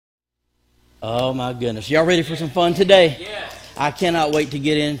Oh my goodness. Y'all ready for some fun today? Yes. I cannot wait to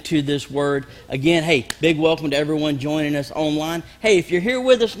get into this word. Again, hey, big welcome to everyone joining us online. Hey, if you're here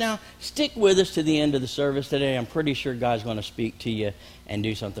with us now, stick with us to the end of the service today. I'm pretty sure God's going to speak to you and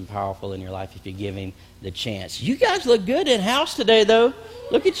do something powerful in your life if you give him the chance. You guys look good in house today, though.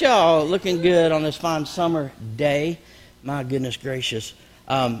 Look at y'all looking good on this fine summer day. My goodness gracious.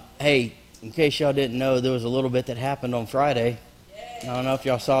 Hey, in case y'all didn't know, there was a little bit that happened on Friday. I don't know if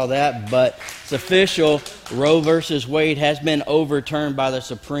y'all saw that, but it's official. Roe versus Wade has been overturned by the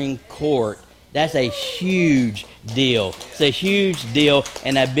Supreme Court. That's a huge deal. It's a huge deal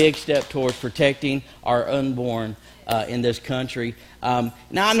and a big step towards protecting our unborn in this country. Now,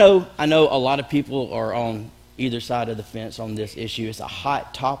 I know a lot of people are on either side of the fence on this issue. It's a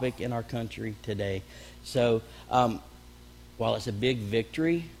hot topic in our country today. So, while it's a big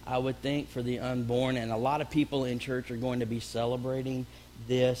victory, I would think, for the unborn, and a lot of people in church are going to be celebrating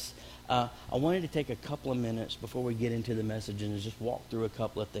this, I wanted to take a couple of minutes before we get into the message and just walk through a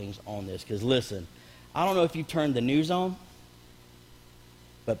couple of things on this. Because listen, I don't know if you turned the news on,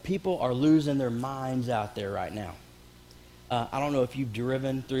 but people are losing their minds out there right now. I don't know if you've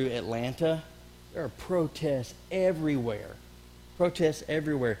driven through Atlanta. There are protests everywhere. Protests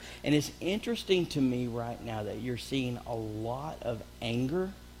everywhere. And it's interesting to me right now that you're seeing a lot of anger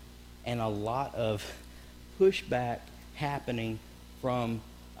and a lot of pushback happening from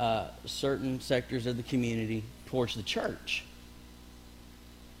certain sectors of the community towards the church.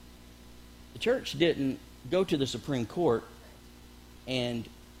 The church didn't go to the Supreme Court and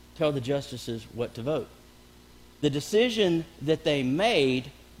tell the justices what to vote. The decision that they made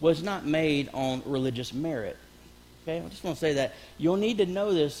was not made on religious merit. Okay, I just want to say that. You'll need to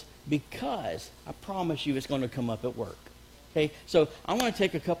know this because I promise you it's going to come up at work. Okay, so I want to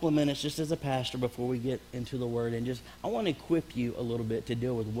take a couple of minutes just as a pastor before we get into the word, and just I want to equip you a little bit to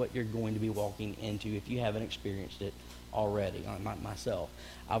deal with what you're going to be walking into if you haven't experienced it already. Myself,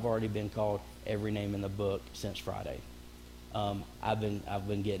 I've already been called every name in the book since Friday. I've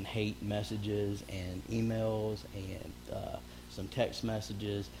been getting hate messages and emails and some text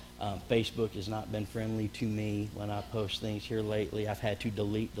messages. Facebook has not been friendly to me when I post things here lately. I've had to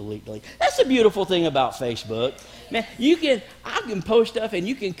delete. That's the beautiful thing about Facebook. Man, I can post stuff and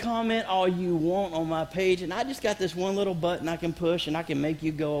you can comment all you want on my page, and I just got this one little button I can push and I can make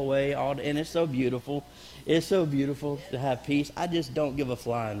you go away. And it's so beautiful. It's so beautiful to have peace. I just don't give a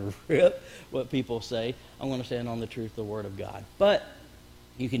flying rip what people say. I'm going to stand on the truth of the Word of God. But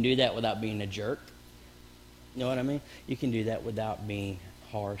you can do that without being a jerk. You know what I mean? You can do that without being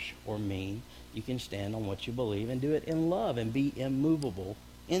harsh or mean. You can stand on what you believe and do it in love and be immovable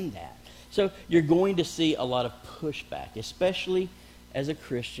in that. So you're going to see a lot of pushback, especially as a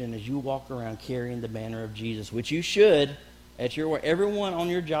Christian, as you walk around carrying the banner of Jesus, which you should at your work. Everyone on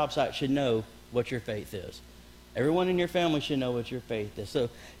your job site should know what your faith is. Everyone in your family should know what your faith is. So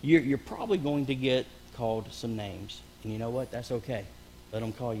you're probably going to get called some names. And you know what? That's okay. Let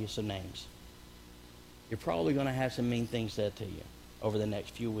them call you some names. You're probably going to have some mean things said to you over the next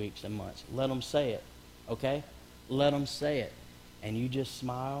few weeks and months. Let them say it, okay? Let them say it. And you just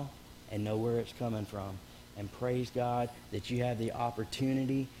smile and know where it's coming from. And praise God that you have the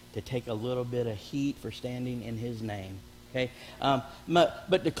opportunity to take a little bit of heat for standing in His name, okay?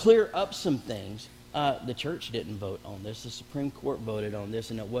 But to clear up some things, the church didn't vote on this. The Supreme Court voted on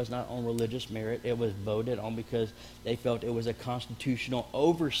this, and it was not on religious merit. It was voted on because they felt it was a constitutional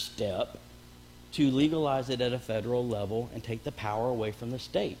overstep to legalize it at a federal level and take the power away from the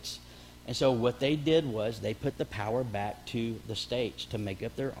states. And so what they did was they put the power back to the states to make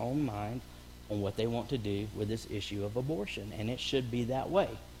up their own mind on what they want to do with this issue of abortion. And it should be that way.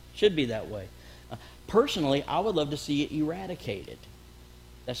 Should be that way. Personally, I would love to see it eradicated.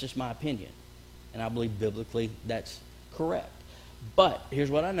 That's just my opinion. And I believe biblically that's correct. But here's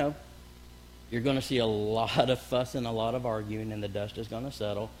what I know. You're going to see a lot of fussing, a lot of arguing, and the dust is going to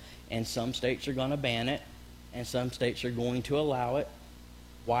settle. And some states are going to ban it, and some states are going to allow it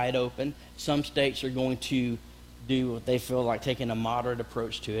wide open. Some states are going to do what they feel like, taking a moderate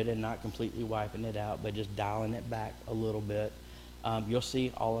approach to it and not completely wiping it out, but just dialing it back a little bit. You'll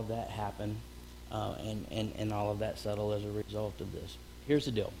see all of that happen and all of that settle as a result of this. Here's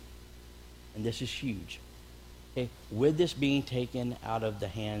the deal, and this is huge. Okay, with this being taken out of the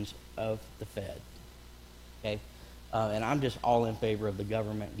hands of the Fed, okay, and I'm just all in favor of the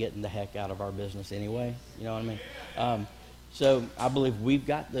government getting the heck out of our business anyway. You know what I mean? So I believe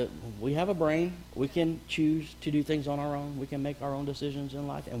we have a brain. We can choose to do things on our own. We can make our own decisions in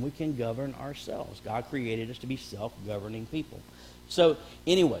life, and we can govern ourselves. God created us to be self-governing people. So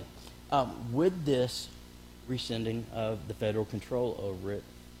anyway, with this rescinding of the federal control over it,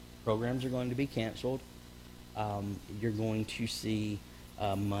 Programs are going to be canceled. You're going to see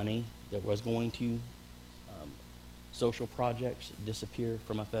money that was going to social projects disappear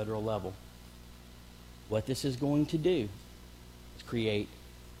from a federal level. What this is going to do is create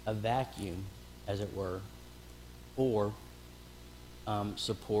a vacuum, as it were, for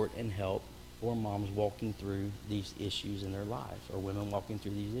support and help for moms walking through these issues in their lives, or women walking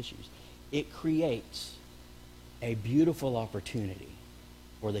through these issues. It creates a beautiful opportunity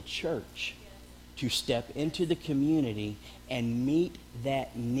for the church to step into the community and meet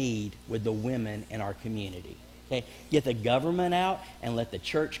that need with the women in our community. Okay? Get the government out and let the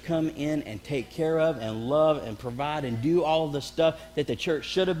church come in and take care of and love and provide and do all of the stuff that the church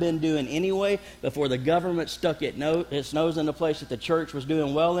should have been doing anyway before the government stuck its nose in the place that the church was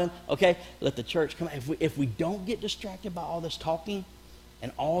doing well in. Okay? Let the church come. If we don't get distracted by all this talking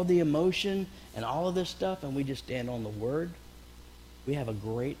and all the emotion and all of this stuff, and we just stand on the word, we have a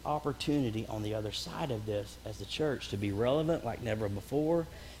great opportunity on the other side of this as the church to be relevant like never before,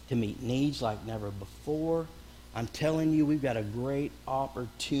 to meet needs like never before. I'm telling you, we've got a great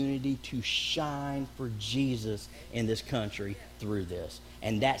opportunity to shine for Jesus in this country through this.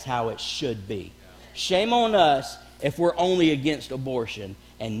 And that's how it should be. Shame on us if we're only against abortion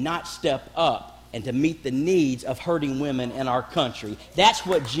and not step up and to meet the needs of hurting women in our country. That's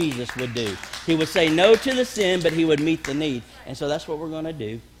what Jesus would do. He would say no to the sin, but he would meet the need. And so that's what we're going to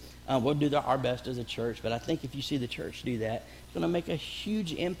do. We'll do our best as a church, but I think if you see the church do that, it's going to make a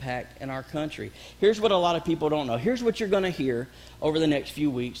huge impact in our country. Here's what a lot of people don't know. Here's what you're going to hear over the next few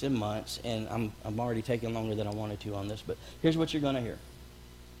weeks and months, and I'm already taking longer than I wanted to on this, but here's what you're going to hear.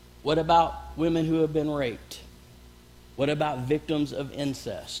 What about women who have been raped? What about victims of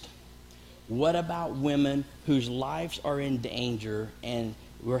incest? What about women whose lives are in danger and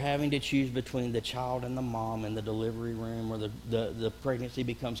we're having to choose between the child and the mom in the delivery room, or the pregnancy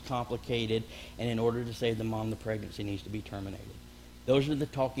becomes complicated, and in order to save the mom, the pregnancy needs to be terminated? Those are the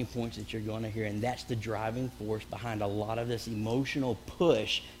talking points that you're going to hear, and that's the driving force behind a lot of this emotional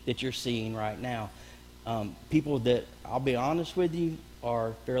push that you're seeing right now. People that, I'll be honest with you,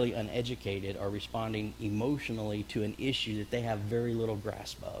 are fairly uneducated are responding emotionally to an issue that they have very little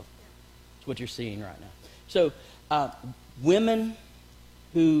grasp of. That's what you're seeing right now. So women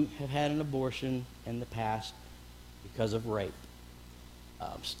who have had an abortion in the past because of rape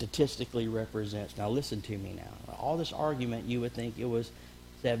statistically represents, now listen to me now, all this argument, you would think it was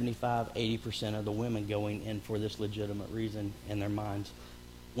 75-80% of the women going in for this legitimate reason in their minds.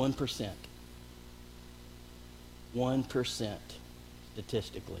 1%. 1%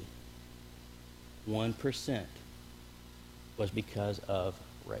 statistically. 1% was because of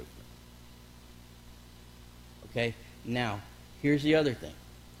rape. Okay? Now, here's the other thing.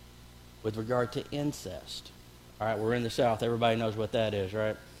 With regard to incest. All right, we're in the South. Everybody knows what that is,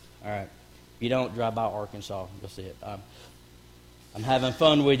 right? All right. If you don't, drive by Arkansas. You'll see it. I'm having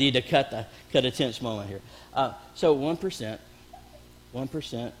fun with you to cut a tense moment here. So 1%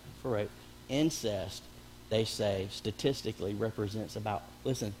 for rape. Incest, they say, statistically represents about,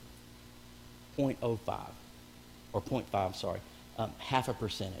 listen, 0.05, or 0.5, sorry, half a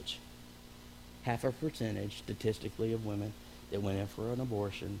percentage. Half a percentage, statistically, of women that went in for an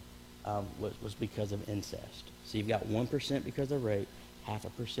abortion was because of incest. So you've got 1% because of rape, half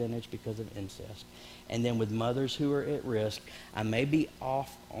a percentage because of incest. And then with mothers who are at risk, I may be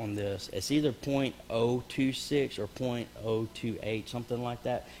off on this. It's either 0.026 or 0.028, something like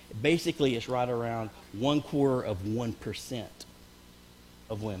that. Basically, it's right around 1/4%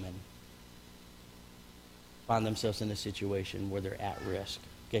 of women find themselves in a situation where they're at risk.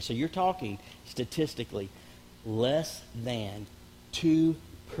 Okay, so you're talking statistically less than 2%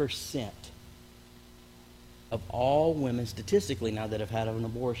 of all women statistically now that have had an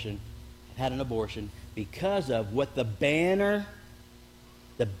abortion because of what the banner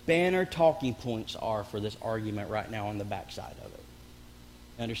talking points are for this argument right now on the backside of it.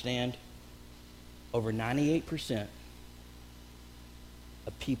 You understand? Over 98%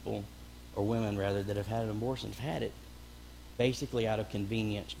 of people, or women rather, that have had an abortion have had it basically out of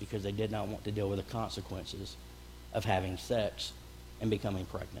convenience because they did not want to deal with the consequences of having sex and becoming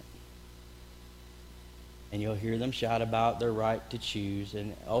pregnant. And you'll hear them shout about their right to choose,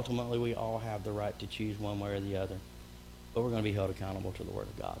 and ultimately we all have the right to choose one way or the other. But we're going to be held accountable to the Word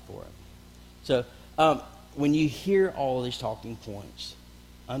of God for it. So when you hear all of these talking points,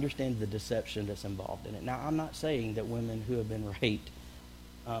 understand the deception that's involved in it. Now, I'm not saying that women who have been raped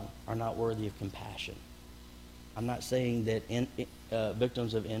are not worthy of compassion. I'm not saying that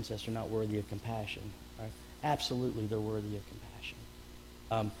victims of incest are not worthy of compassion. Right? Absolutely, they're worthy of compassion.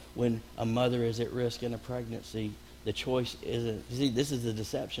 When a mother is at risk in a pregnancy, The choice isn't, see, this is the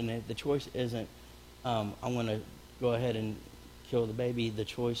deception. The choice isn't, I'm going to go ahead and kill the baby. The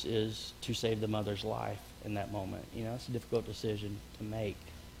choice is to save the mother's life in that moment. You know, it's a difficult decision to make,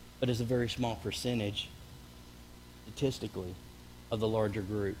 but it's a very small percentage, statistically, of the larger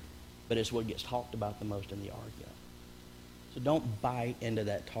group. But it's what gets talked about the most in the argument. So don't buy into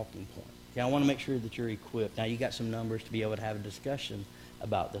that talking point. Okay, I want to make sure that you're equipped. Now, you got some numbers to be able to have a discussion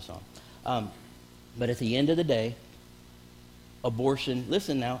about this on. But at the end of the day, abortion,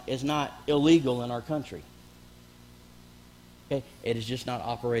 listen now, is not illegal in our country. Okay? It is just not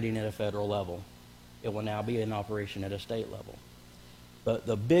operating at a federal level. It will now be in operation at a state level. But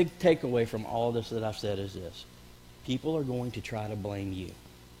the big takeaway from all this that I've said is this. People are going to try to blame you.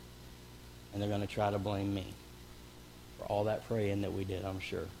 And they're going to try to blame me for all that praying that we did, I'm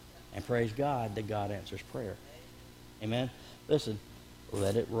sure. And praise God that God answers prayer. Amen? Listen,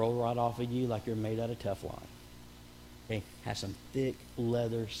 let it roll right off of you like you're made out of Teflon. Okay? Have some thick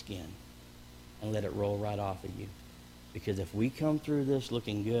leather skin and let it roll right off of you. Because if we come through this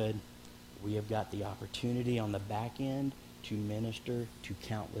looking good, we have got the opportunity on the back end to minister to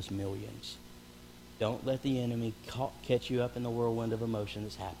countless millions. Don't let the enemy catch you up in the whirlwind of emotion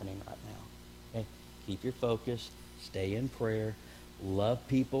that's happening right now. Okay? Keep your focus. Stay in prayer. Love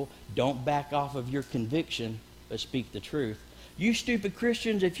people. Don't back off of your conviction, but speak the truth. You stupid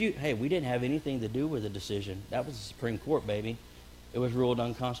Christians, hey, we didn't have anything to do with the decision. That was the Supreme Court, baby. It was ruled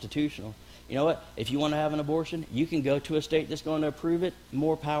unconstitutional. You know what? If you want to have an abortion, you can go to a state that's going to approve it.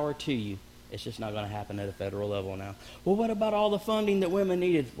 More power to you. It's just not going to happen at a federal level now. Well, what about all the funding that women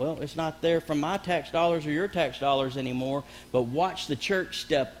needed? Well, it's not there from my tax dollars or your tax dollars anymore, but watch the church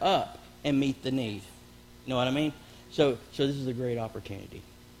step up and meet the need. You know what I mean? So this is a great opportunity.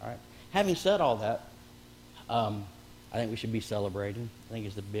 All right. Having said all that, I think we should be celebrating. I think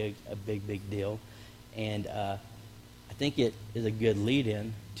it's a big deal. And I think it is a good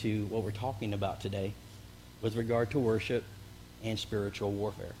lead-in to what we're talking about today with regard to worship and spiritual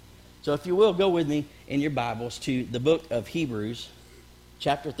warfare. So if you will, go with me in your Bibles to the book of Hebrews,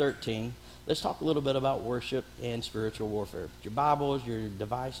 chapter 13. Let's talk a little bit about worship and spiritual warfare. Your Bibles, your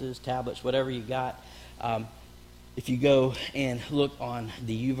devices, tablets, whatever you got. If you go and look on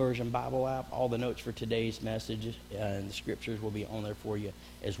the YouVersion Bible app, all the notes for today's message and the scriptures will be on there for you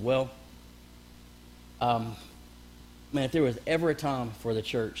as well. Man, if there was ever a time for the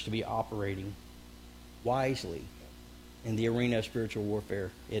church to be operating wisely in the arena of spiritual warfare,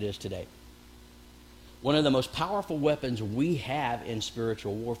 it is today. One of the most powerful weapons we have in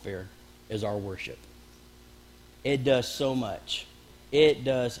spiritual warfare is our worship. It does so much. It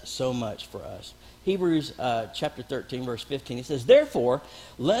does so much for us. Hebrews chapter 13, verse 15, it says, "Therefore,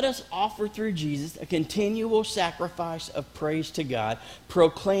 let us offer through Jesus a continual sacrifice of praise to God,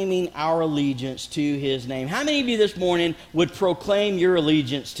 proclaiming our allegiance to his name." How many of you this morning would proclaim your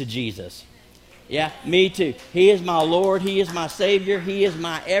allegiance to Jesus? Yeah, me too. He is my Lord. He is my Savior. He is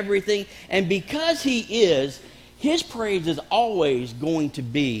my everything. And because he is, his praise is always going to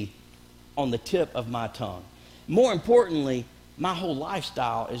be on the tip of my tongue. More importantly, my whole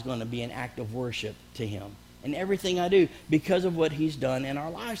lifestyle is going to be an act of worship to him. And everything I do because of what he's done in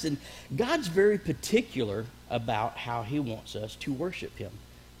our lives. And God's very particular about how he wants us to worship him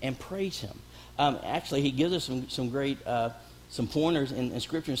and praise him. Actually, he gives us some great some pointers in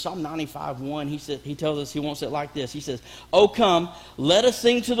Scripture. In Psalm 95:1, he tells us he wants it like this. He says, "Oh, come, let us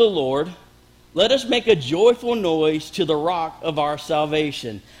sing to the Lord. Let us make a joyful noise to the rock of our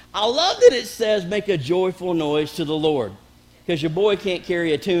salvation." I love that it says make a joyful noise to the Lord, because your boy can't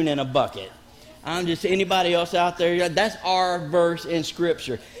carry a tune in a bucket. I'm just, anybody else out there, that's our verse in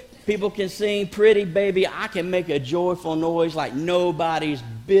Scripture. People can sing, "Pretty baby, I can make a joyful noise like nobody's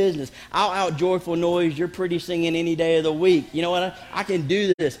business. I'll out joyful noise your pretty singing any day of the week." You know what? I can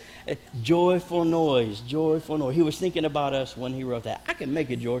do this. Joyful noise, joyful noise. He was thinking about us when he wrote that. I can make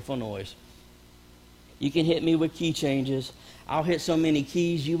a joyful noise. You can hit me with key changes. I'll hit so many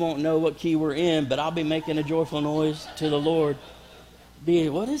keys you won't know what key we're in, but I'll be making a joyful noise to the Lord.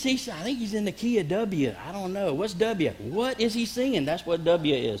 What is he? I think he's in the key of W. I don't know. What's W? What is he singing? That's what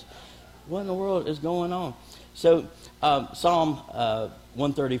W is. What in the world is going on? So Psalm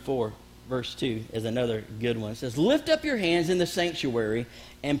 134, verse 2 is another good one. It says, "Lift up your hands in the sanctuary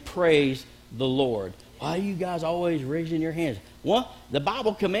and praise the Lord. Why are you guys always raising your hands? Well, the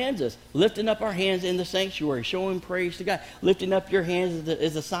Bible commands us, lifting up our hands in the sanctuary, showing praise to God. Lifting up your hands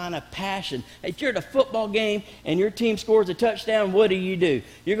is a sign of passion. If you're at a football game and your team scores a touchdown, what do?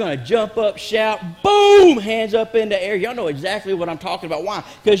 You're going to jump up, shout, boom, hands up in the air. Y'all know exactly what I'm talking about. Why?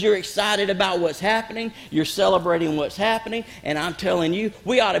 Because you're excited about what's happening. You're celebrating what's happening. And I'm telling you,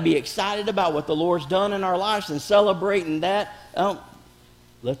 we ought to be excited about what the Lord's done in our lives and celebrating that.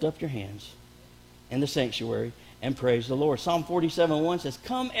 Lift up your hands in the sanctuary and praise the Lord. Psalm 47:1 says,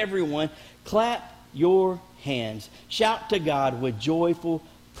 "Come everyone, clap your hands. Shout to God with joyful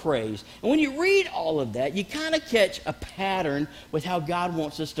praise." And when you read all of that, you kind of catch a pattern with how God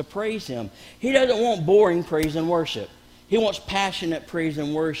wants us to praise Him. He doesn't want boring praise and worship. He wants passionate praise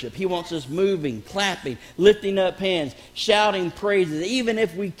and worship. He wants us moving, clapping, lifting up hands, shouting praises. Even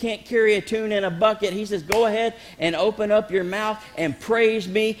if we can't carry a tune in a bucket, He says, go ahead and open up your mouth and praise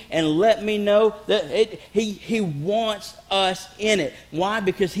me and let me know that He wants us in it. Why?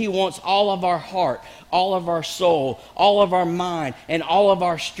 Because He wants all of our heart, all of our soul, all of our mind, and all of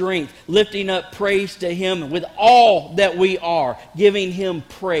our strength, lifting up praise to Him with all that we are, giving Him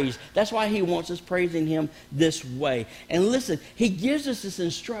praise. That's why He wants us praising Him this way. And listen, He gives us this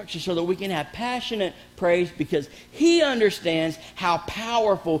instruction so that we can have passionate praise because He understands how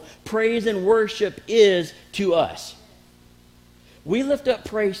powerful praise and worship is to us. We lift up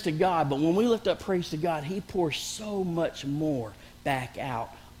praise to God, but when we lift up praise to God, He pours so much more back out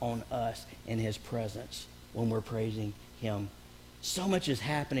on us in His presence when we're praising Him. So much is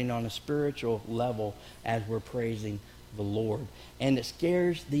happening on a spiritual level as we're praising the Lord. And it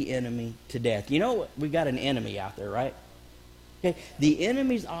scares the enemy to death. You know, we got an enemy out there, right? Okay. The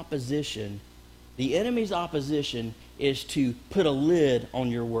enemy's opposition is to put a lid on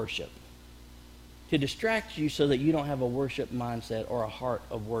your worship, to distract you so that you don't have a worship mindset or a heart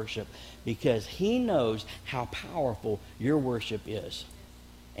of worship, because he knows how powerful your worship is.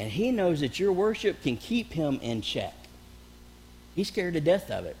 And he knows that your worship can keep him in check. He's scared to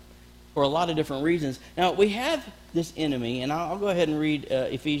death of it for a lot of different reasons. Now, we have this enemy, and I'll go ahead and read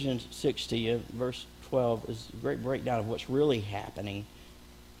Ephesians 6 to you. Verse 12 is a great breakdown of what's really happening.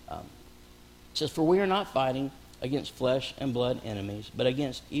 It says, "For we are not fighting against flesh and blood enemies, but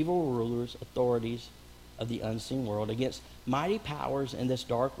against evil rulers, authorities of the unseen world, against mighty powers in this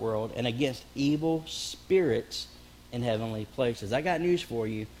dark world, and against evil spirits in heavenly places." I got news for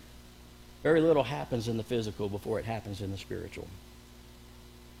you. Very little happens in the physical before it happens in the spiritual.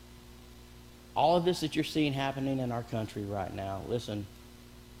 All of this that you're seeing happening in our country right now, listen,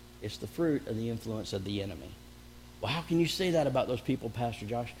 it's the fruit of the influence of the enemy. Well, how can you say that about those people, Pastor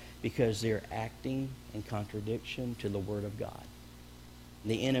Josh? Because they're acting in contradiction to the Word of God.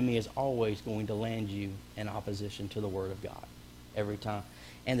 The enemy is always going to land you in opposition to the Word of God, every time.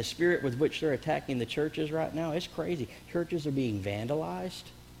 And the spirit with which they're attacking the churches right now, it's crazy. Churches are being vandalized.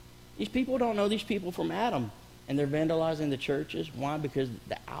 These people don't know these people from Adam, and they're vandalizing the churches. Why? Because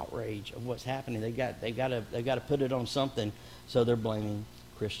the outrage of what's happening. They got to put it on something, so they're blaming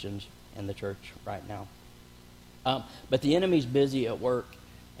Christians and the church right now. But the enemy's busy at work,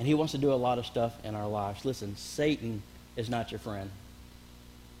 and he wants to do a lot of stuff in our lives. Listen, Satan is not your friend.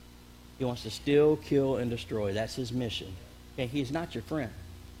 He wants to steal, kill, and destroy. That's his mission. Okay, he's not your friend.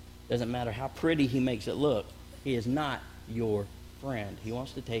 Doesn't matter how pretty he makes it look. He is not your friend. He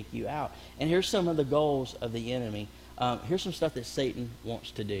wants to take you out. And here's some of the goals of the enemy. Here's some stuff that Satan wants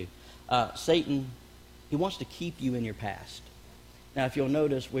to do. Satan, he wants to keep you in your past. Now, if you'll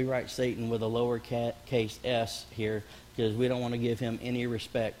notice, we write Satan with a lowercase s here because we don't want to give him any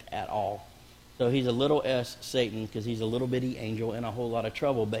respect at all. So he's a little s, Satan, because he's a little bitty angel in a whole lot of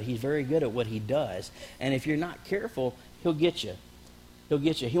trouble, but he's very good at what he does. And if you're not careful, he'll get you. He'll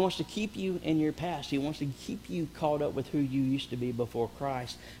get you. He wants to keep you in your past. He wants to keep you caught up with who you used to be before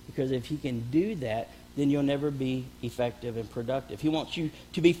Christ, because if he can do that, then you'll never be effective and productive. He wants you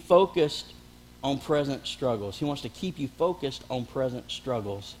to be focused on present struggles. He wants to keep you focused on present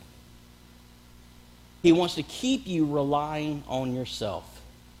struggles. He wants to keep you relying on yourself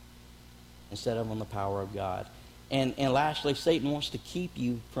instead of on the power of God. And lastly, Satan wants to keep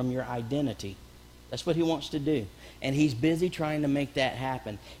you from your identity. That's what he wants to do. And he's busy trying to make that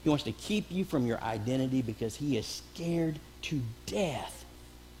happen. He wants to keep you from your identity because he is scared to death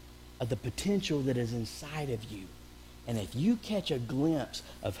of the potential that is inside of you. And if you catch a glimpse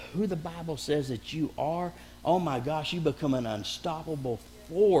of who the Bible says that you are, oh my gosh, you become an unstoppable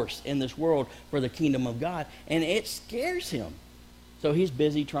force in this world for the kingdom of God. And it scares him. So he's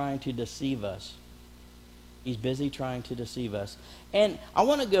busy trying to deceive us. He's busy trying to deceive us. And I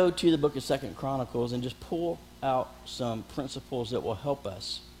want to go to the book of 2 Chronicles and just pull out some principles that will help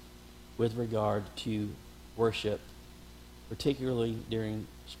us with regard to worship, particularly during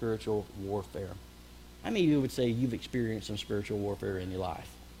spiritual warfare. How many of you would say you've experienced some spiritual warfare in your life?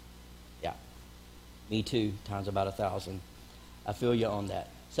 Yeah. Me too, times about 1,000. I feel you on that.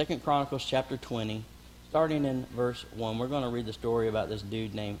 2 Chronicles chapter 20, starting in verse 1, we're going to read the story about this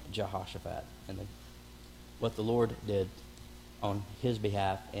dude named Jehoshaphat and what the Lord did on his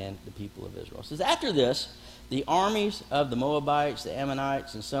behalf and the people of Israel. It says, after this, the armies of the Moabites, the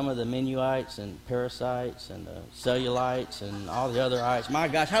Ammonites, and some of the Menuites and Perizzites and the Cellulites and all the other ites. My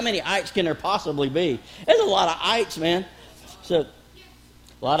gosh, how many ites can there possibly be? There's a lot of ites, man. So,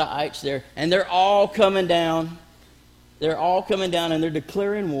 a lot of ites there. And they're all coming down. They're all coming down and they're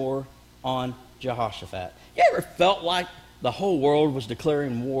declaring war on Jehoshaphat. You ever felt like the whole world was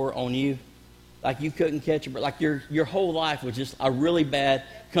declaring war on you? Like you couldn't catch it, like your whole life was just a really bad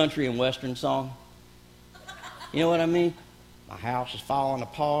country and western song? You know what I mean? My house is falling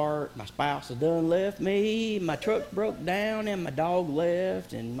apart. My spouse has done left me. My truck broke down and my dog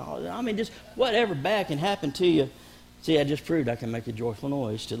left. And all, I mean, just whatever bad can happen to you. See, I just proved I can make a joyful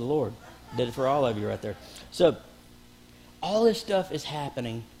noise to the Lord. Did it for all of you right there. So, all this stuff is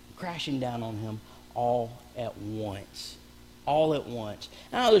happening, crashing down on him all at once. All at once.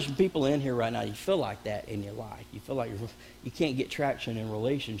 I know there's some people in here right now, you feel like that in your life. You feel like you can't get traction in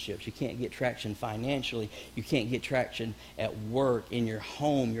relationships. You can't get traction financially. You can't get traction at work, in your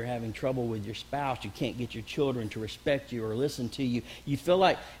home. You're having trouble with your spouse. You can't get your children to respect you or listen to you. You feel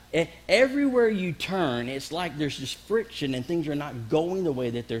like everywhere you turn, it's like there's just friction and things are not going the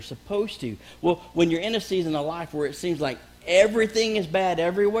way that they're supposed to. Well, when you're in a season of life where it seems like everything is bad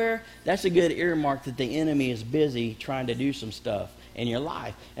everywhere, that's a good earmark that the enemy is busy trying to do some stuff in your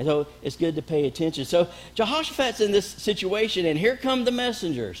life. And so it's good to pay attention. So Jehoshaphat's in this situation, and here come the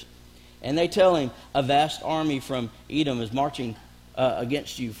messengers. And they tell him, a vast army from Edom is marching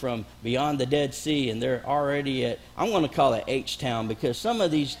against you from beyond the Dead Sea, and they're already at, I'm going to call it H-Town, because some of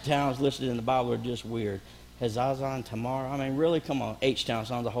these towns listed in the Bible are just weird. Hazazon, Tamar. I mean, really, come on. H-Town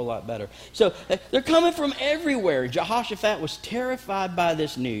sounds a whole lot better. So they're coming from everywhere. Jehoshaphat was terrified by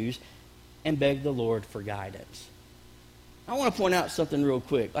this news and begged the Lord for guidance. I want to point out something real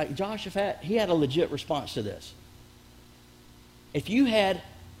quick. Like Jehoshaphat, he had a legit response to this. If you had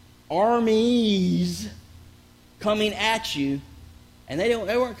armies coming at you, and they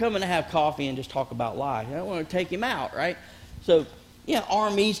weren't coming to have coffee and just talk about life. They don't want to take him out, right? So, yeah,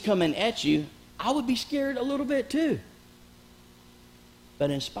 armies coming at you, I would be scared a little bit too.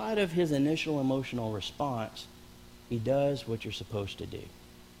 But in spite of his initial emotional response, he does what you're supposed to do.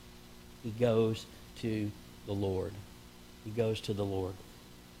 He goes to the Lord. He goes to the Lord.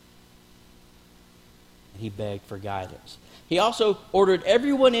 And he begged for guidance. He also ordered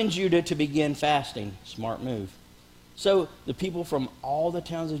everyone in Judah to begin fasting. Smart move. So the people from all the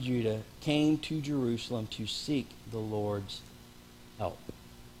towns of Judah came to Jerusalem to seek the Lord's help.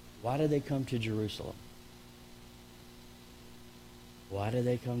 Why did they come to Jerusalem? Why did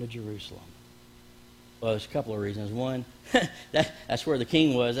they come to Jerusalem? Well, there's a couple of reasons. One, that's where the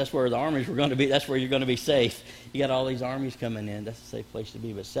king was. That's where the armies were going to be. That's where you're going to be safe. You got all these armies coming in. That's a safe place to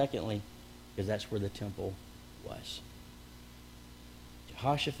be. But secondly, because that's where the temple was.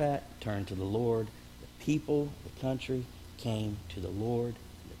 Jehoshaphat turned to the Lord. The people, the country, came to the Lord,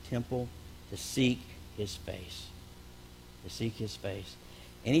 the temple, to seek his face. To seek his face.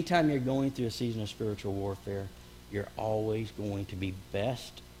 Anytime you're going through a season of spiritual warfare, you're always going to be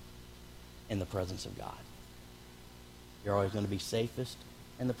best in the presence of God. You're always going to be safest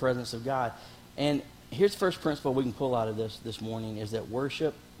in the presence of God. And here's the first principle we can pull out of this morning is that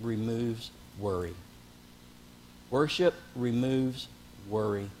worship removes worry. Worship removes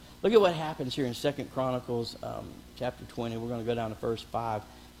worry. Look at what happens here in 2 Chronicles chapter 20. We're going to go down to verse 5. It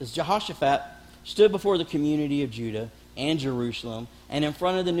says, Jehoshaphat stood before the community of Judah and Jerusalem, and in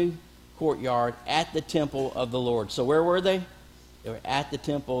front of the new courtyard at the temple of the Lord. So where were they? They were at the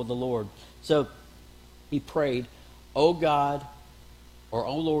temple of the Lord. So he prayed, O God, or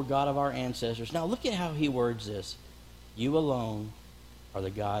O Lord God of our ancestors. Now look at how he words this. You alone are the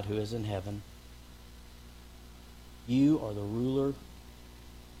God who is in heaven. You are the ruler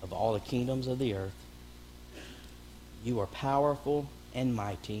of all the kingdoms of the earth. You are powerful and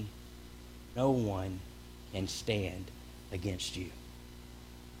mighty. No one can stand against you.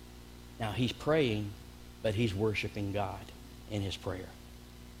 Now he's praying, but he's worshiping God in his prayer.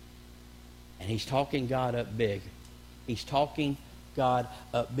 And he's talking God up big. He's talking God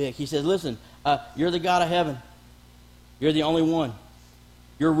up big. He says, listen, you're the God of heaven. You're the only one.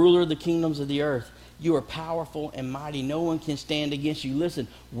 You're ruler of the kingdoms of the earth. You are powerful and mighty. No one can stand against you. Listen,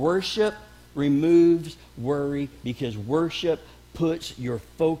 worship removes worry because worship puts your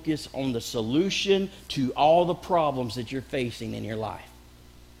focus on the solution to all the problems that you're facing in your life.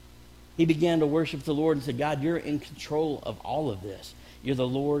 He began to worship the Lord and said, God, you're in control of all of this. You're the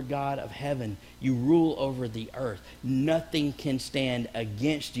Lord God of heaven. You rule over the earth. Nothing can stand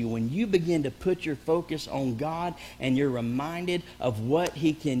against you. When you begin to put your focus on God and you're reminded of what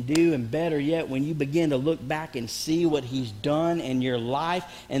He can do, and better yet, when you begin to look back and see what He's done in your life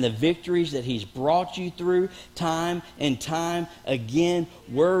and the victories that He's brought you through time and time again,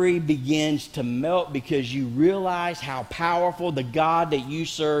 worry begins to melt because you realize how powerful the God that you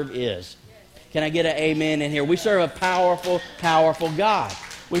serve is. Can I get an amen in here? We serve a powerful, powerful God.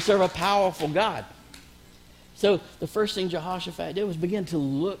 We serve a powerful God. So the first thing Jehoshaphat did was begin to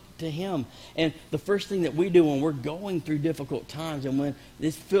look to Him. And the first thing that we do when we're going through difficult times and when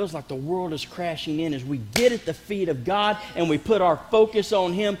this feels like the world is crashing in is we get at the feet of God and we put our focus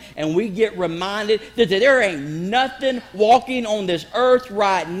on Him, and we get reminded that there ain't nothing walking on this earth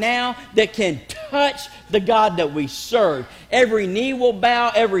right now that can touch the God that we serve. Every knee will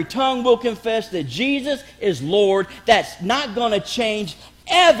bow, every tongue will confess that Jesus is Lord. That's not going to change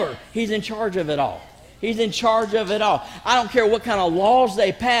ever. He's in charge of it all. He's in charge of it all. I don't care what kind of laws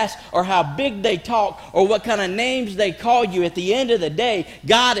they pass or how big they talk or what kind of names they call you. At the end of the day,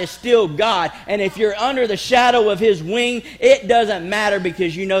 God is still God. And if you're under the shadow of His wing, it doesn't matter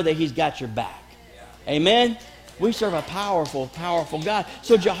because you know that He's got your back. Amen? We serve a powerful, powerful God.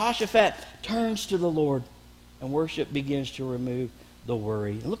 So Jehoshaphat turns to the Lord and worship begins to remove the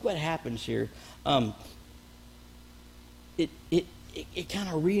worry. And look what happens here. It kind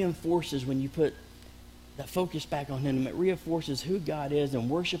of reinforces when you put that focus back on Him. It reinforces who God is, and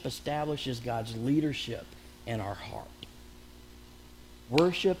worship establishes God's leadership in our heart.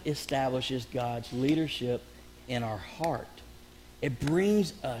 Worship establishes God's leadership in our heart. It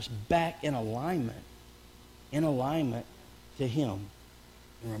brings us back in alignment to Him.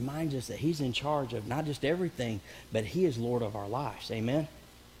 And reminds us that He's in charge of not just everything, but He is Lord of our lives. Amen?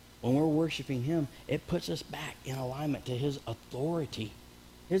 When we're worshiping Him, it puts us back in alignment to His authority.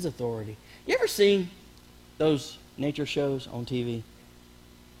 His authority. You ever seen those nature shows on TV?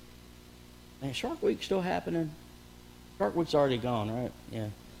 Man, Shark Week's still happening. Shark Week's already gone, right? Yeah. I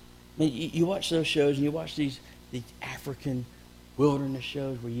mean, you watch those shows and you watch these African wilderness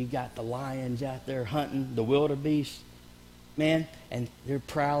shows where you got the lions out there hunting the wildebeest, man, and they're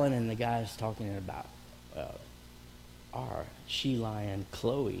prowling, and the guy's talking about our she lion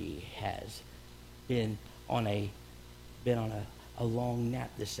Chloe has been on a long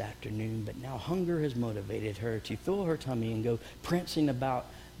nap this afternoon, but now hunger has motivated her to fill her tummy and go prancing about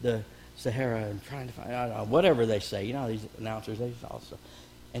the Sahara and trying to find, I don't know, whatever they say. You know, these announcers, they also.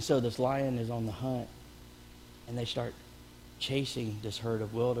 And so this lion is on the hunt, and they start chasing this herd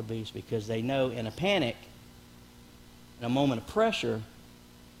of wildebeest because they know in a panic, in a moment of pressure,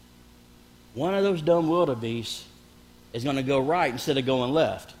 one of those dumb wildebeest is going to go right instead of going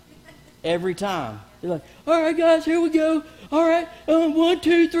left. Every time. They're like, all right, guys, here we go. All right, 1,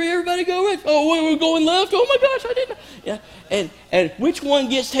 2, 3, everybody go right. Oh, we're going left. Oh, my gosh, I didn't. Yeah. And which one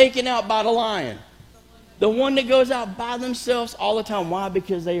gets taken out by the lion? The one that goes out by themselves all the time. Why?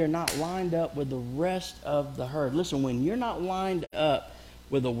 Because they are not lined up with the rest of the herd. Listen, when you're not lined up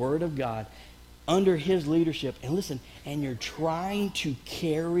with the Word of God, under His leadership, and listen, and you're trying to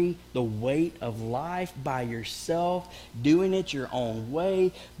carry the weight of life by yourself, doing it your own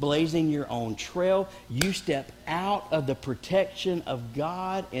way, blazing your own trail, you step out of the protection of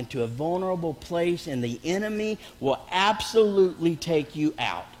God into a vulnerable place, and the enemy will absolutely take you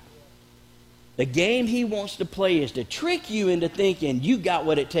out. The game he wants to play is to trick you into thinking you got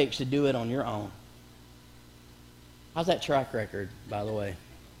what it takes to do it on your own. How's that track record, by the way?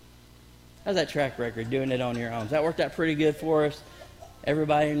 How's that track record, doing it on your own? Has that worked out pretty good for us?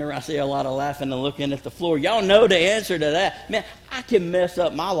 Everybody in the room, I see a lot of laughing and looking at the floor. Y'all know the answer to that. Man, I can mess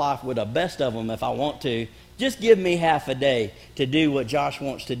up my life with the best of them if I want to. Just give me half a day to do what Josh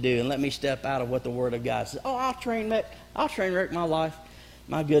wants to do and let me step out of what the Word of God says. Oh, I'll train wreck my life.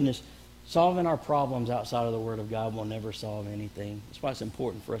 My goodness. Solving our problems outside of the Word of God will never solve anything. That's why it's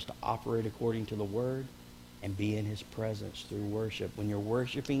important for us to operate according to the Word and be in His presence through worship. When you're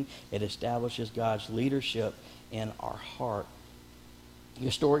worshiping, it establishes God's leadership in our heart.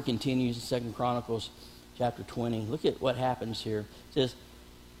 Your story continues in 2 Chronicles chapter 20. Look at what happens here. It says,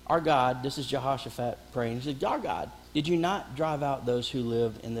 our God, this is Jehoshaphat praying, he said, our God, did you not drive out those who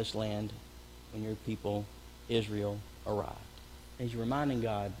live in this land when your people Israel arrived? He's reminding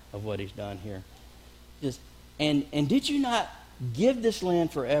God of what He's done here. He says, and did you not give this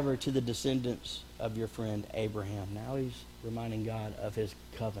land forever to the descendants of your friend Abraham? Now he's reminding God of His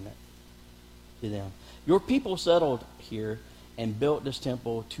covenant to them. Your people settled here, and built this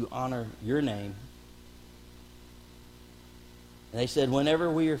temple to honor your name. And they said, whenever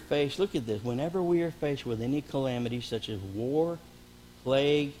we are faced, look at this, whenever we are faced with any calamity such as war,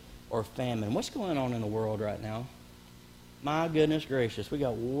 plague, or famine. What's going on in the world right now? My goodness gracious. We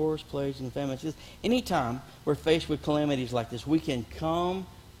got wars, plagues, and famines. Anytime we're faced with calamities like this, we can come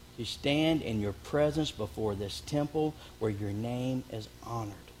to stand in your presence before this temple where your name is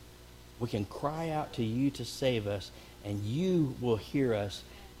honored. We can cry out to you to save us, and you will hear us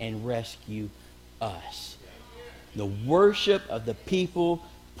and rescue us. The worship of the people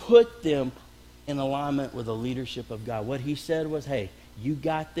put them in alignment with the leadership of God. What he said was, hey, you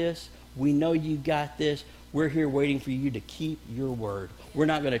got this. We know you got this. We're here waiting for you to keep your word. We're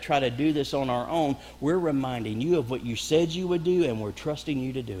not going to try to do this on our own. We're reminding you of what you said you would do, and we're trusting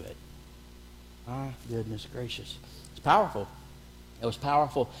you to do it. My goodness gracious. It's powerful. It was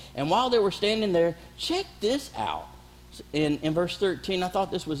powerful. And while they were standing there, check this out. In verse 13, I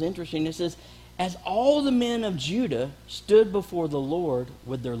thought this was interesting. It says, as all the men of Judah stood before the Lord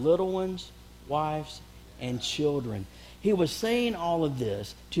with their little ones, wives, and children. He was saying all of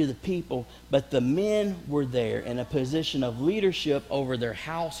this to the people, but the men were there in a position of leadership over their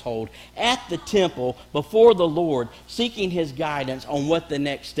household at the temple before the Lord, seeking his guidance on what the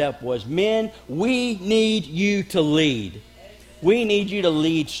next step was. Men, we need you to lead. We need you to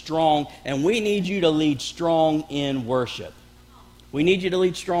lead strong, and we need you to lead strong in worship. We need you to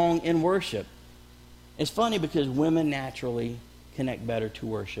lead strong in worship. It's funny because women naturally connect better to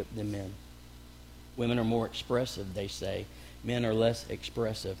worship than men. Women are more expressive, they say. Men are less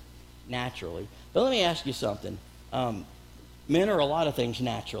expressive naturally. But let me ask you something. Men are a lot of things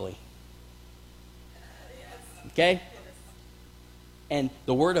naturally. Okay? And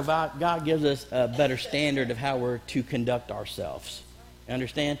the Word of God gives us a better standard of how we're to conduct ourselves. You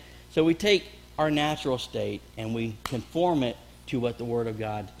understand? So we take our natural state and we conform it to what the Word of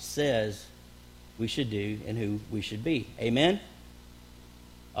God says we should do and who we should be. Amen?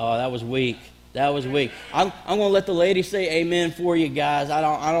 Oh, that was weak. That was weak. I'm going to let the lady say amen for you guys. I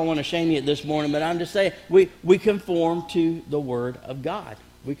don't want to shame you this morning, but I'm just saying we conform to the Word of God.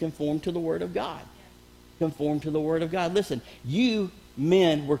 We conform to the Word of God. Conform to the Word of God. Listen, you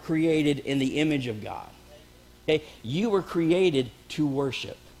men were created in the image of God. Okay? You were created to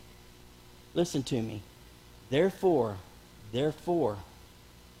worship. Listen to me. Therefore,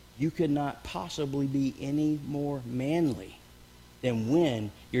 you could not possibly be any more manly than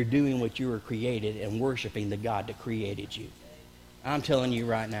when you're doing what you were created and worshiping the God that created you. I'm telling you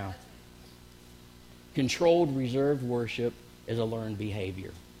right now. Controlled, reserved worship is a learned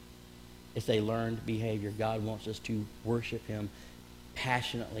behavior. It's a learned behavior. God wants us to worship him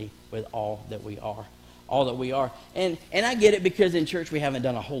passionately with all that we are. All that we are. And I get it because in church we haven't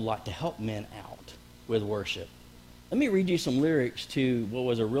done a whole lot to help men out with worship. Let me read you some lyrics to what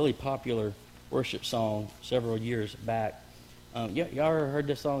was a really popular worship song several years back. Y'all ever heard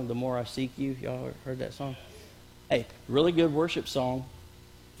this song, The More I Seek You? Y'all heard that song? Hey, really good worship song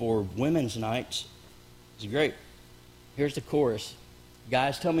for women's nights. It's great. Here's the chorus.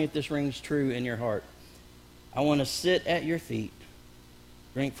 Guys, tell me if this rings true in your heart. I want to sit at your feet,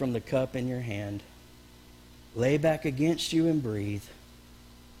 drink from the cup in your hand, lay back against you and breathe,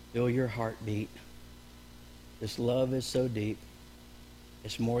 feel your heartbeat. This love is so deep,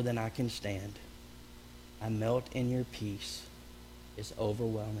 it's more than I can stand. I melt in your peace. It's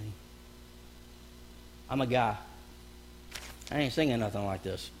overwhelming. I'm a guy. I ain't singing nothing like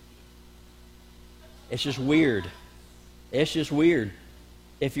this. It's just weird. It's just weird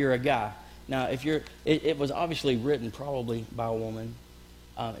if you're a guy. Now, if you're, it was obviously written probably by a woman.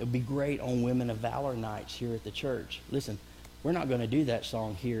 It would be great on Women of Valor nights here at the church. Listen, we're not going to do that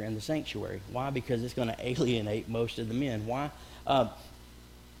song here in the sanctuary. Why? Because it's going to alienate most of the men. Why?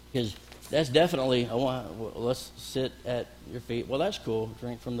 Because that's definitely, let's sit at your feet. Well, that's cool.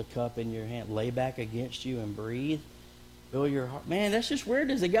 Drink from the cup in your hand. Lay back against you and breathe. Feel your heart. Man, that's just weird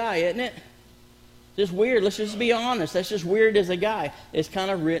as a guy, isn't it? Just weird. Let's just be honest. That's just weird as a guy. It's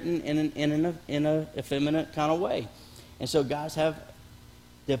kind of written in a effeminate kind of way. And so guys have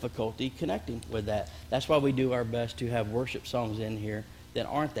difficulty connecting with that. That's why we do our best to have worship songs in here that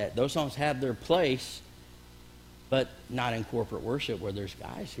aren't that. Those songs have their place, but not in corporate worship where there's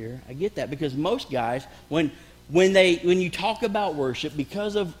guys here. I get that because most guys, when you talk about worship,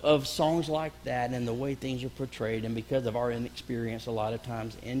 because of songs like that and the way things are portrayed and because of our inexperience a lot of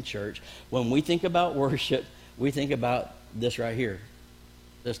times in church, when we think about worship, we think about this right here,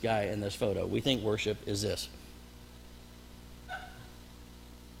 this guy in this photo. We think worship is this.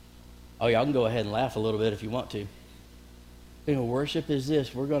 Oh, y'all can go ahead and laugh a little bit if you want to. Worship is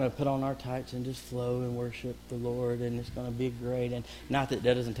this. We're going to put on our tights and just flow and worship the Lord, and it's going to be great. And not that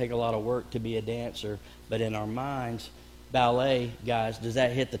doesn't take a lot of work to be a dancer, but in our minds, ballet, guys, does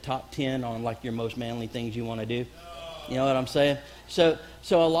that hit the top 10 on like your most manly things you want to do? You know what I'm saying? So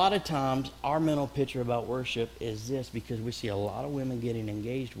a lot of times our mental picture about worship is this, because we see a lot of women getting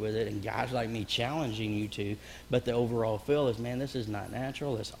engaged with it and guys like me challenging you to, but the overall feel is, man, this is not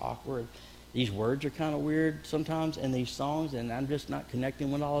natural. It's awkward. These words are kind of weird sometimes in these songs, and I'm just not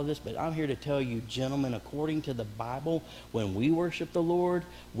connecting with all of this. But I'm here to tell you, gentlemen, according to the Bible, when we worship the Lord,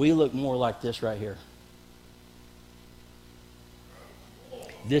 we look more like this right here.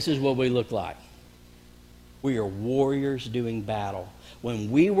 This is what we look like. We are warriors doing battle. When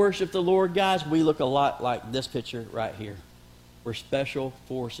we worship the Lord, guys, we look a lot like this picture right here. We're special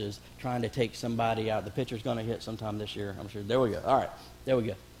forces trying to take somebody out. The picture's going to hit sometime this year, I'm sure. There we go. All right. There we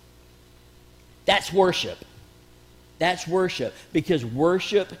go. That's worship. That's worship. Because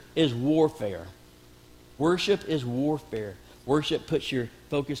worship is warfare. Worship is warfare. Worship puts your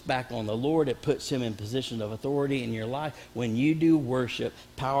focus back on the Lord. It puts him in position of authority in your life. When you do worship,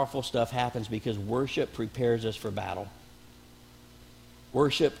 powerful stuff happens, because worship prepares us for battle.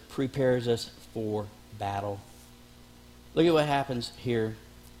 Worship prepares us for battle. Look at what happens here.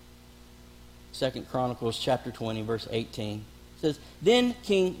 2 Chronicles chapter 20, verse 18. It says, then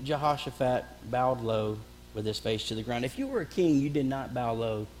King Jehoshaphat bowed low with his face to the ground. If you were a king, you did not bow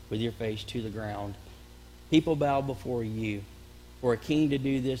low with your face to the ground. People bow before you. For a king to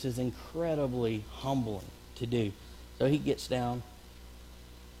do this is incredibly humbling to do. So he gets down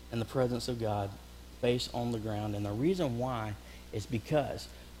in the presence of God, face on the ground. And the reason why is because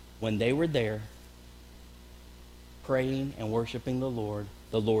when they were there praying and worshiping the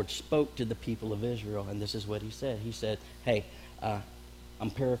Lord spoke to the people of Israel. And this is what he said. He said, hey,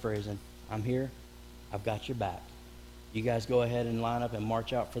 I'm paraphrasing. I'm here. I've got your back. You guys go ahead and line up and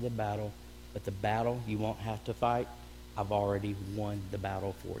march out for the battle. But the battle you won't have to fight. I've already won the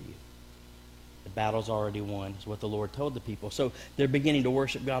battle for you. The battle's already won, is what the Lord told the people. So they're beginning to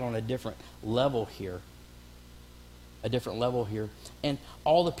worship God on a different level here. A different level here. And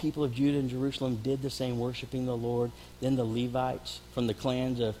all the people of Judah and Jerusalem did the same, worshiping the Lord. Then the Levites from the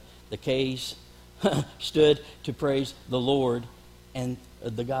clans of the Kais stood to praise the Lord and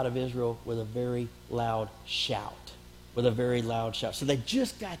the God of Israel with a very loud shout. With a very loud shout. So they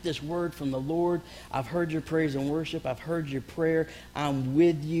just got this word from the Lord. I've heard your praise and worship. I've heard your prayer. I'm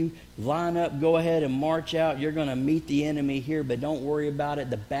with you. Line up. Go ahead and march out. You're going to meet the enemy here, but don't worry about it.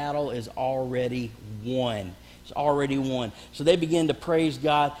 The battle is already won. It's already won. So they begin to praise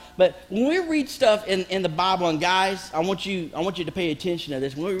God. But when we read stuff in the Bible, and guys, I want you to pay attention to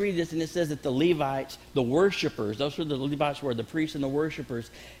this. When we read this and it says that the Levites, the worshipers, those were the Levites, were the priests and the worshipers,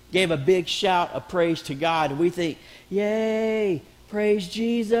 gave a big shout of praise to God. We think, yay, praise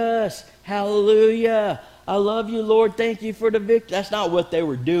Jesus, hallelujah. I love you, Lord. Thank you for the victory. That's not what they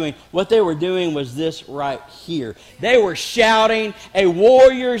were doing. What they were doing was this right here. They were shouting a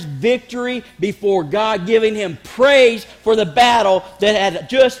warrior's victory before God, giving him praise for the battle that had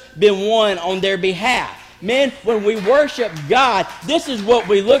just been won on their behalf. Men, when we worship God, this is what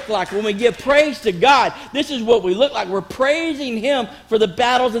we look like. When we give praise to God, this is what we look like. We're praising him for the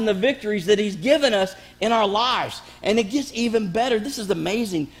battles and the victories that he's given us in our lives. And it gets even better. This is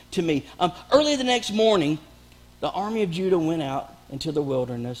amazing to me. Early the next morning, the army of Judah went out into the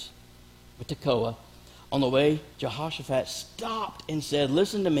wilderness with Tekoa. On the way, Jehoshaphat stopped and said,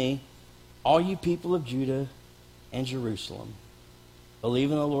 listen to me, all you people of Judah and Jerusalem. Believe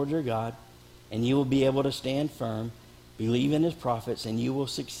in the Lord your God, and you will be able to stand firm. Believe in his prophets, and you will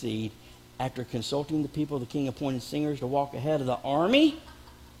succeed. After consulting the people, the king appointed singers to walk ahead of the army.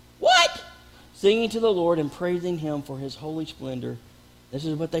 What? Singing to the Lord and praising him for his holy splendor. This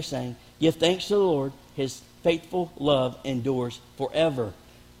is what they sang. Give thanks to the Lord. His faithful love endures forever.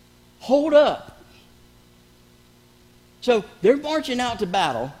 Hold up. So they're marching out to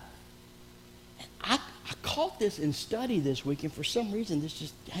battle. I caught this in study this week, and for some reason this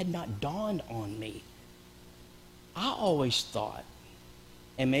just had not dawned on me. I always thought,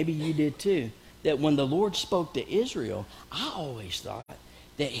 and maybe you did too, that when the Lord spoke to Israel, I always thought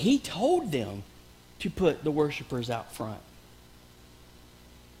that he told them to put the worshipers out front.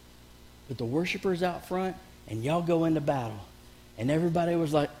 Put the worshipers out front, and y'all go into battle. And everybody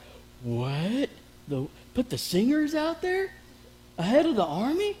was like, what? Put the singers out there ahead of the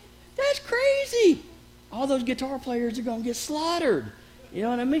army? That's crazy. All those guitar players are going to get slaughtered. You know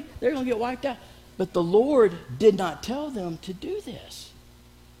what I mean? They're going to get wiped out. But the Lord did not tell them to do this.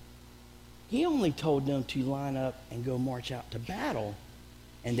 He only told them to line up and go march out to battle,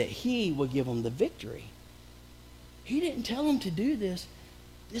 and that he would give them the victory. He didn't tell them to do this.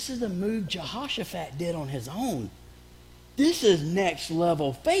 This is the move Jehoshaphat did on his own. This is next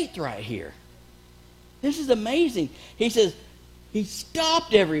level faith right here. This is amazing. He says, he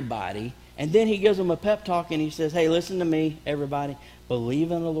stopped everybody, and then he gives them a pep talk, and he says, hey, listen to me, everybody.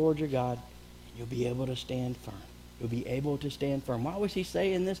 Believe in the Lord your God, and you'll be able to stand firm. You'll be able to stand firm. Why was he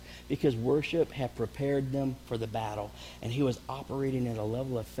saying this? Because worship had prepared them for the battle. And he was operating at a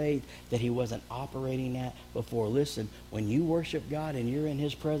level of faith that he wasn't operating at before. Listen, when you worship God and you're in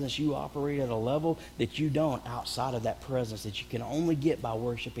his presence, you operate at a level that you don't outside of that presence, that you can only get by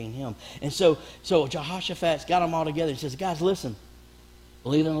worshiping him. And so Jehoshaphat's got them all together. He says, guys, listen.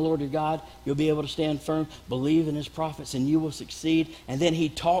 Believe in the Lord your God. You'll be able to stand firm. Believe in his prophets and you will succeed. And then he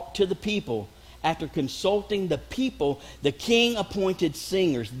talked to the people. After consulting the people, the king appointed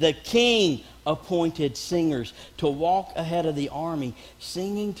singers to walk ahead of the army,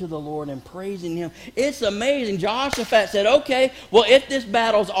 singing to the Lord and praising him. It's amazing. Jehoshaphat said, okay, well, if this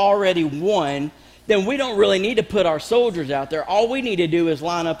battle's already won, then we don't really need to put our soldiers out there. All we need to do is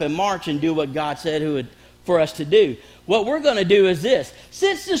line up and march and do what God said for us to do. What we're going to do is this.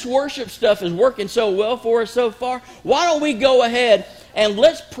 Since this worship stuff is working so well for us so far, why don't we go ahead and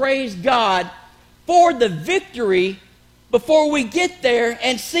let's praise God for the victory before we get there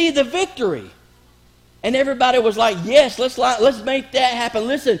and see the victory. And everybody was like, yes, let's make that happen.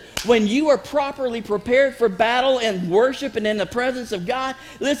 Listen, when you are properly prepared for battle and worship and in the presence of God,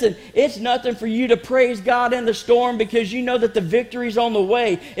 listen, it's nothing for you to praise God in the storm because you know that the victory's on the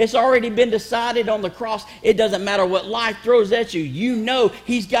way. It's already been decided on the cross. It doesn't matter what life throws at you. You know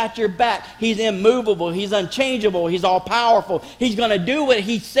he's got your back. He's immovable. He's unchangeable. He's all-powerful. He's going to do what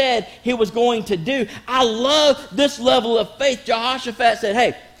he said he was going to do. I love this level of faith. Jehoshaphat said,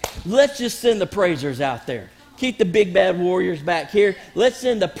 hey, let's just send the praisers out there. Keep the big bad warriors back here. Let's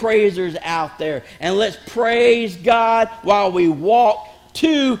send the praisers out there. And let's praise God while we walk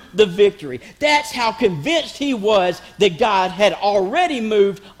to the victory. That's how convinced he was that God had already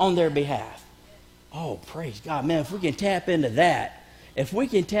moved on their behalf. Oh, praise God. Man, if we can tap into that.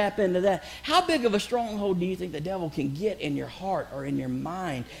 How big of a stronghold do you think the devil can get in your heart or in your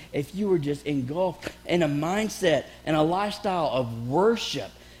mind if you were just engulfed in a mindset and a lifestyle of worship?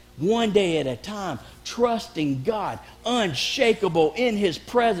 One day at a time, trusting God, unshakable in his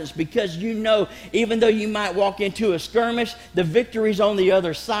presence, because you know, even though you might walk into a skirmish, the victory's on the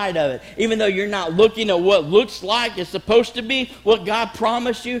other side of it. Even though you're not looking at what looks like it's supposed to be, what God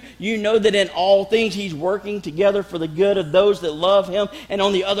promised you, you know that in all things he's working together for the good of those that love him, and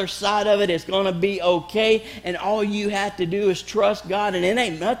on the other side of it, it's going to be okay, and all you have to do is trust God, and it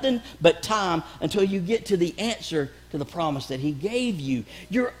ain't nothing but time until you get to the answer to the promise that he gave you.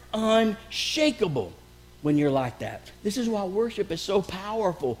 You're unshakable when you're like that. This is why worship is so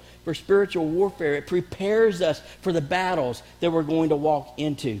powerful for spiritual warfare. It prepares us for the battles that we're going to walk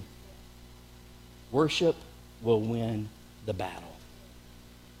into. Worship will win the battle.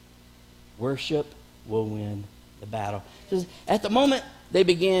 Worship will win the battle. At the moment they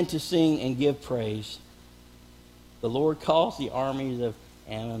began to sing and give praise, the Lord caused the armies of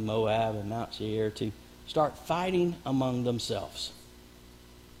Ammon, Moab, and Mount Seir to start fighting among themselves.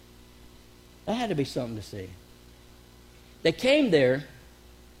 That had to be something to see. They came there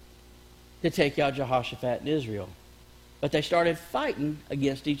to take out Jehoshaphat and Israel, but they started fighting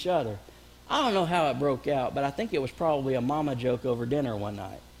against each other. I don't know how it broke out, but I think it was probably a mama joke over dinner one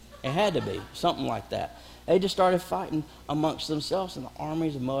night. It had to be, something like that. They just started fighting amongst themselves, and the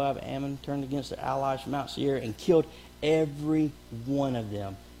armies of Moab and Ammon turned against their allies from Mount Seir and killed every one of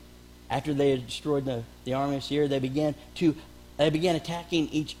them. After they had destroyed the army of Seir, they began attacking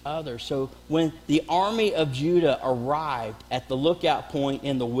each other. So when the army of Judah arrived at the lookout point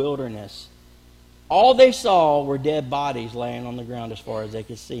in the wilderness, all they saw were dead bodies laying on the ground as far as they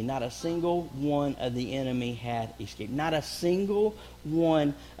could see. Not a single one of the enemy had escaped. Not a single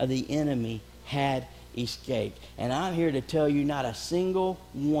one of the enemy had escaped. And I'm here to tell you, not a single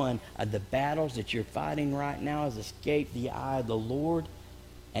one of the battles that you're fighting right now has escaped the eye of the Lord.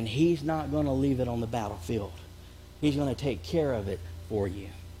 And he's not going to leave it on the battlefield. He's going to take care of it for you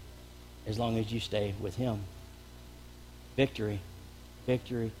as long as you stay with him. Victory,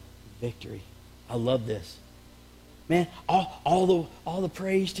 victory, victory. I love this. Man, all the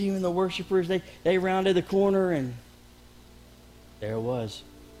praise team and the worshipers, they rounded the corner and there it was.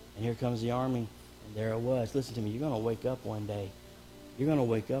 And here comes the army and there it was. Listen to me, you're going to wake up one day. You're going to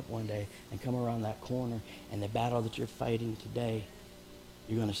wake up one day and come around that corner, and the battle that you're fighting today,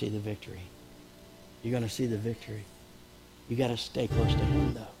 you're going to see the victory. You're going to see the victory. You got to stay close to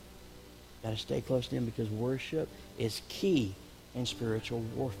him, though. You got to stay close to him because worship is key in spiritual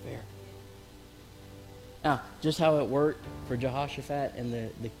warfare. Now, just how it worked for Jehoshaphat and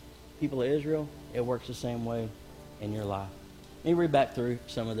the people of Israel, it works the same way in your life. Let me read back through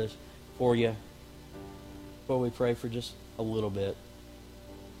some of this for you before we pray for just a little bit.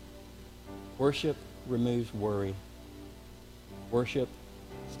 Worship removes worry. Worship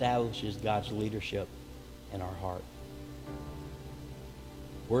establishes God's leadership in our heart.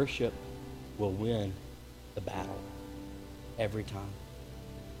 Worship will win the battle every time.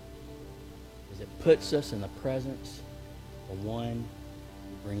 Because it puts us in the presence of one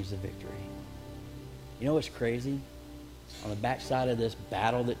who brings the victory. You know what's crazy? On the backside of this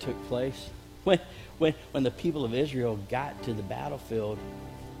battle that took place, when the people of Israel got to the battlefield,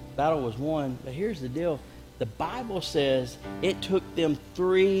 the battle was won. But here's the deal. The Bible says it took them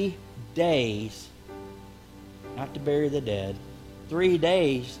 3 days, not to bury the dead, 3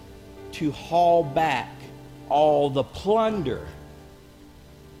 days to haul back all the plunder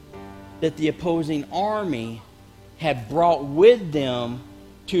that the opposing army had brought with them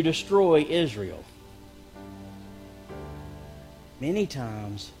to destroy Israel. Many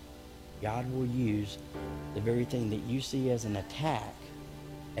times, God will use the very thing that you see as an attack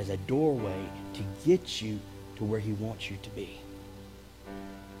as a doorway to get you to where He wants you to be.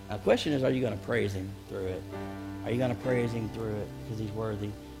 Now, the question is, are you going to praise Him through it? Are you going to praise Him through it because He's worthy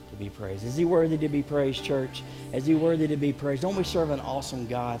to be praised? Is He worthy to be praised, church? Is He worthy to be praised? Don't we serve an awesome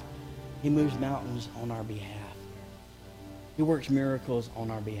God? He moves mountains on our behalf. He works miracles on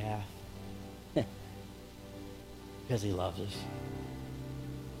our behalf because He loves us.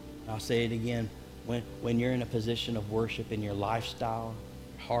 I'll say it again. When you're in a position of worship in your lifestyle,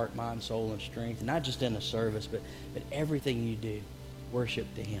 your heart, mind, soul, and strength, not just in a service, but everything you do, worship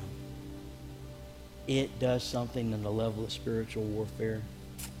to Him. It does something in the level of spiritual warfare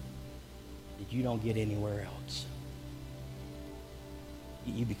that you don't get anywhere else.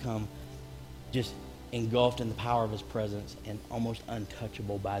 You become just engulfed in the power of His presence and almost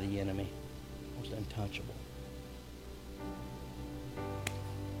untouchable by the enemy. Almost untouchable.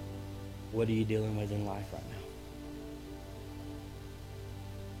 What are you dealing with in life right now?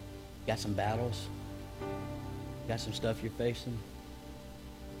 Got some battles? Got some stuff you're facing?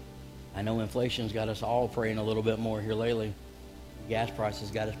 I know inflation's got us all praying a little bit more here lately. Gas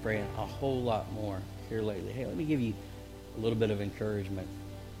prices got us praying a whole lot more here lately. Hey, let me give you a little bit of encouragement.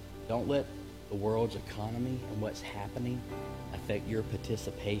 Don't let the world's economy and what's happening affect your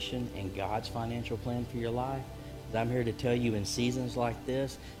participation in God's financial plan for your life. I'm here to tell you in seasons like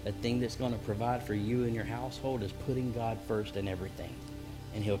this, the thing that's going to provide for you and your household is putting God first in everything.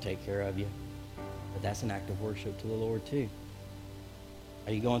 And He'll take care of you. But that's an act of worship to the Lord too.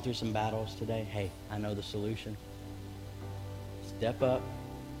 Are you going through some battles today? Hey, I know the solution. Step up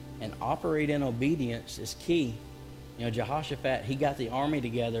and operate in obedience is key. You know, Jehoshaphat, he got the army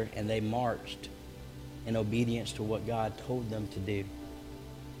together and they marched in obedience to what God told them to do.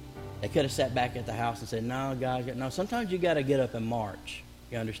 They could have sat back at the house and said, no, guys, no. Sometimes you got to get up and march.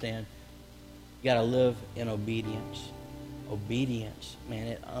 You understand? You got to live in obedience. Obedience, man,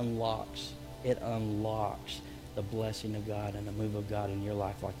 it unlocks the blessing of God and the move of God in your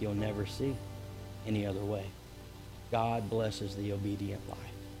life like you'll never see any other way. God blesses the obedient life.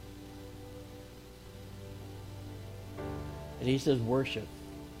 And He says worship.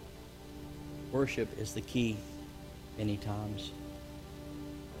 Worship is the key many times.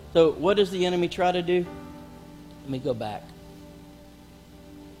 So what does the enemy try to do? Let me go back.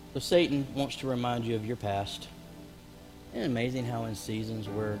 So Satan wants to remind you of your past. Isn't it amazing how in seasons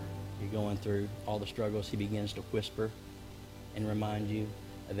where you're going through all the struggles, he begins to whisper and remind you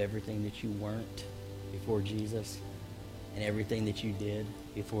of everything that you weren't before Jesus and everything that you did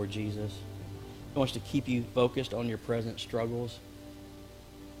before Jesus. He wants to keep you focused on your present struggles,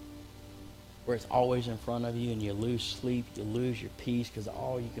 where it's always in front of you and you lose sleep, you lose your peace because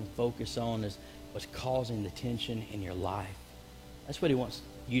all you can focus on is what's causing the tension in your life. That's what he wants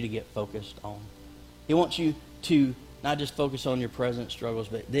you to get focused on. He wants you to not just focus on your present struggles,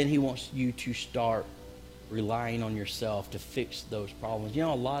 but then he wants you to start relying on yourself to fix those problems. You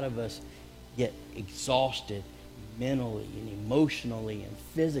know, a lot of us get exhausted mentally and emotionally and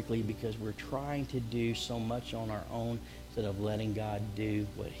physically because we're trying to do so much on our own instead of letting God do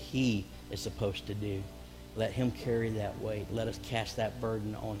what He is supposed to do. Let Him carry that weight. Let us cast that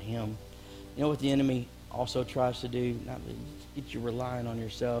burden on Him. You know what the enemy also tries to do? Not get you relying on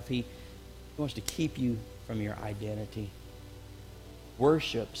yourself. He wants to keep you from your identity.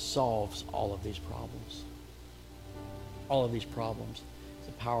 Worship solves all of these problems. All of these problems. It's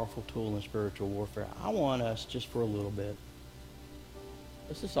a powerful tool in spiritual warfare. I want us, just for a little bit,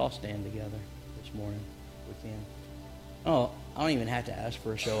 let's just all stand together this morning if we can. Oh, I don't even have to ask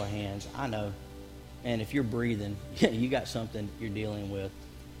for a show of hands. I know And if you're breathing, you got something you're dealing with.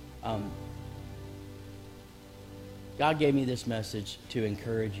 God gave me this message to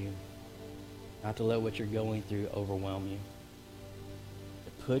encourage you, not to let what you're going through overwhelm you.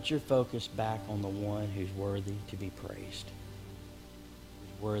 To put your focus back on the one who's worthy to be praised.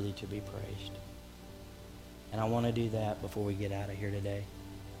 Who's worthy to be praised. And I want to do that before we get out of here today.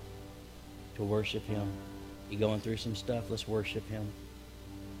 To worship him. You going through some stuff? Let's worship him.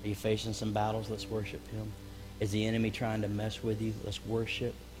 Are you facing some battles? Let's worship him. Is the enemy trying to mess with you? Let's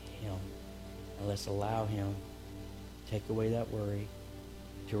worship him. And let's allow him to take away that worry,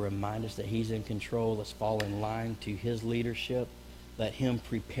 to remind us that he's in control. Let's fall in line to his leadership. Let him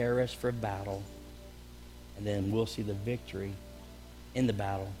prepare us for battle. And then we'll see the victory in the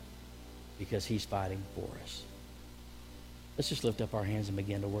battle because he's fighting for us. Let's just lift up our hands and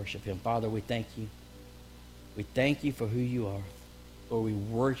begin to worship him. Father, we thank you. We thank you for who you are. Lord,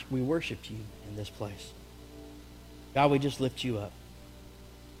 we worship you in this place. God, we just lift you up.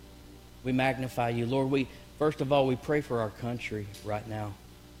 We magnify you. Lord, first of all, we pray for our country right now.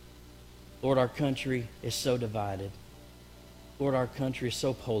 Lord, our country is so divided. Lord, our country is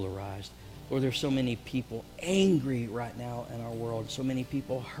so polarized. Lord, there's so many people angry right now in our world. So many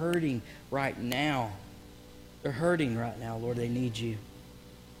people hurting right now. They're hurting right now. Lord, they need you.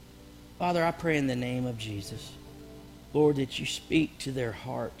 Father, I pray in the name of Jesus, Lord, that you speak to their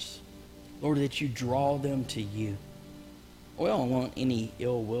hearts. Lord, that you draw them to you. We don't want any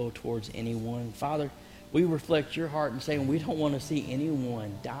ill will towards anyone. Father, we reflect your heart in saying we don't want to see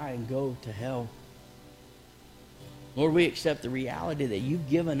anyone die and go to hell. Lord, we accept the reality that you've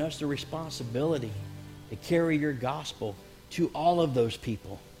given us the responsibility to carry your gospel to all of those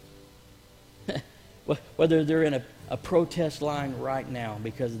people. Whether they're in a protest line right now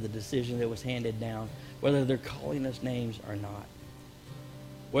because of the decision that was handed down, whether they're calling us names or not,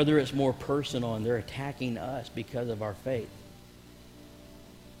 whether it's more personal and they're attacking us because of our faith.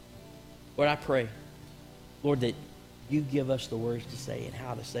 Lord, I pray, Lord, that you give us the words to say and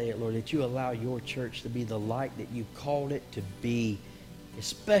how to say it, Lord, that you allow your church to be the light that you called it to be,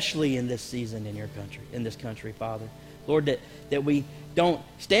 especially in this season in your country, in this country, Father. Lord, that we don't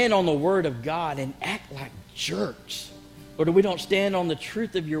stand on the word of God and act like jerks. Lord, that we don't stand on the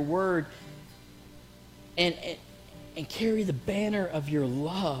truth of your word and carry the banner of your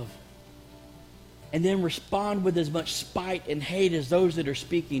love and then respond with as much spite and hate as those that are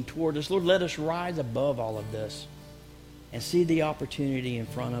speaking toward us. Lord, let us rise above all of this and see the opportunity in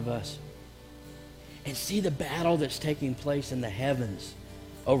front of us and see the battle that's taking place in the heavens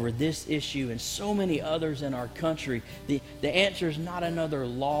over this issue and so many others in our country. The answer is not another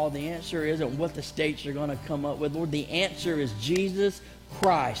law. The answer isn't what the states are going to come up with. Lord, the answer is Jesus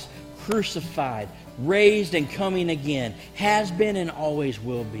Christ, crucified, raised and coming again, has been and always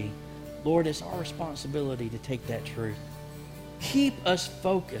will be. Lord, it's our responsibility to take that truth. Keep us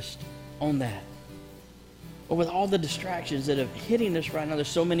focused on that. But with all the distractions that are hitting us right now, there's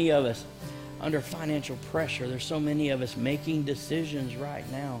so many of us under financial pressure. There's so many of us making decisions right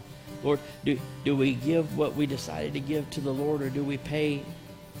now. Lord, do we give what we decided to give to the Lord, or do we pay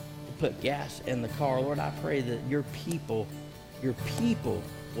to put gas in the car? Lord, I pray that your people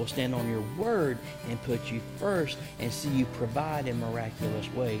will stand on your word and put you first and see you provide in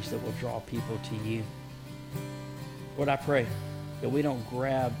miraculous ways that will draw people to you. Lord, I pray that we don't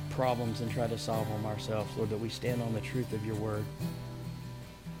grab problems and try to solve them ourselves. Lord, that we stand on the truth of your word.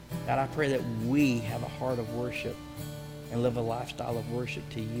 God, I pray that we have a heart of worship and live a lifestyle of worship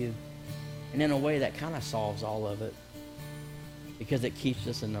to you. And in a way that kind of solves all of it, because it keeps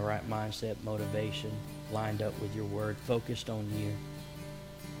us in the right mindset, motivation, lined up with your word, focused on you,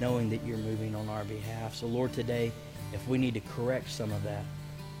 knowing that you're moving on our behalf. So Lord, today, if we need to correct some of that,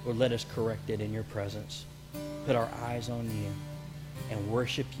 Lord, let us correct it in your presence. Put our eyes on you and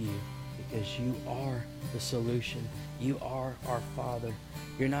worship you, because you are the solution. You are our Father.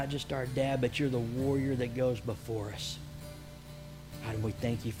 You're not just our dad, but you're the warrior that goes before us. God, and we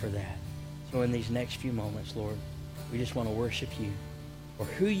thank you for that. So in these next few moments, Lord, we just want to worship you for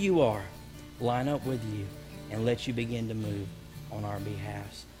who you are, line up with you, and let you begin to move on our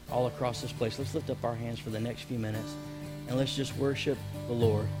behalf. All across this place, let's lift up our hands for the next few minutes, and let's just worship the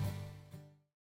Lord.